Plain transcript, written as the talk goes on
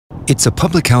It's a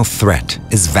public health threat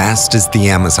as vast as the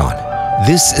Amazon.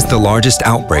 This is the largest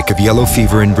outbreak of yellow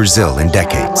fever in Brazil in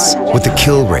decades, with a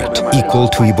kill rate equal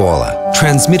to Ebola.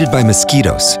 Transmitted by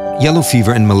mosquitoes, yellow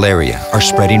fever and malaria are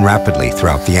spreading rapidly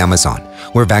throughout the Amazon,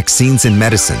 where vaccines and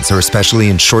medicines are especially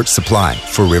in short supply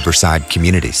for riverside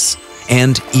communities.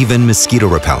 And even mosquito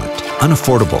repellent,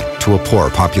 unaffordable to a poor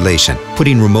population,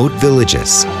 putting remote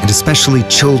villages, and especially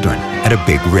children, at a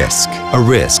big risk. A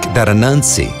risk that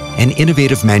Anansi, an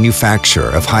innovative manufacturer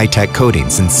of high-tech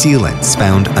coatings and sealants,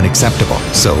 found unacceptable.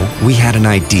 So we had an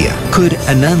idea. Could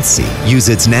Anansi use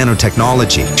its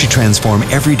nanotechnology to transform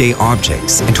everyday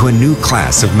objects into a new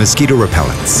class of mosquito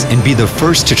repellents and be the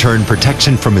first to turn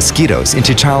protection from mosquitoes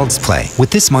into child's play?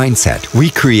 With this mindset,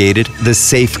 we created the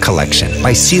Safe Collection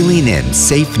by sealing in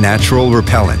safe natural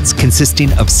repellents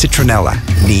consisting of citronella,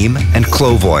 neem, and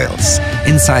clove oils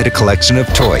inside a collection of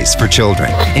toys for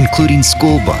children, including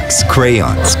school books,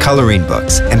 crayons, coloring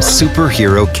books, and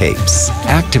superhero capes.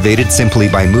 Activated simply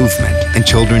by movement and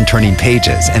children turning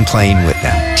pages and playing with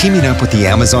them. Teaming up with the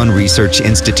Amazon Research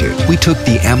Institute, we took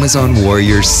the Amazon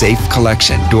Warriors Safe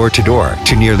Collection door to door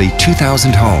to nearly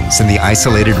 2,000 homes in the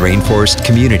isolated rainforest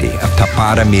community of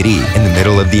Tapada Miri in the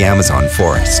middle of the Amazon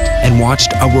forest, and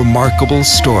watched a remarkable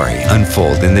story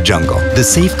unfold in the jungle. The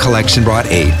Safe Collection brought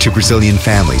aid to Brazilian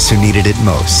families who needed it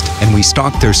most, and we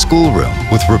stocked their schoolroom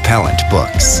with repellent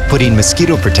books, putting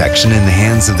mosquito protection in the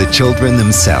hands of the children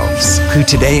themselves, who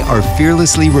today are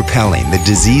fearlessly repelling the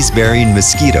disease-bearing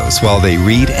mosquitoes while they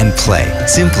read and play,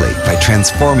 simply by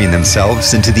transforming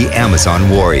themselves into the Amazon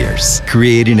warriors,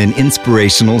 creating an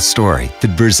inspirational story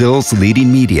that Brazil's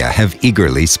leading media have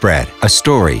eagerly spread. A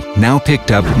story now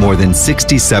picked up more than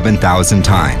 67,000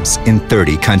 times in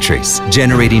 30 countries,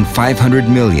 generating 500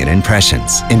 million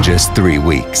impressions in just 3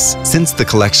 weeks. Since the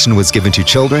collection was given to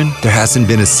children, there hasn't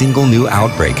been a single new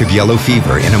outbreak of yellow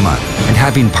fever in a month. And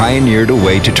having pioneered a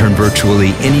way to turn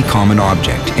virtually any common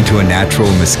object into a natural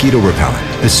mosquito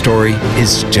repellent, the story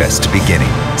is just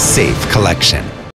beginning. Safe Collection.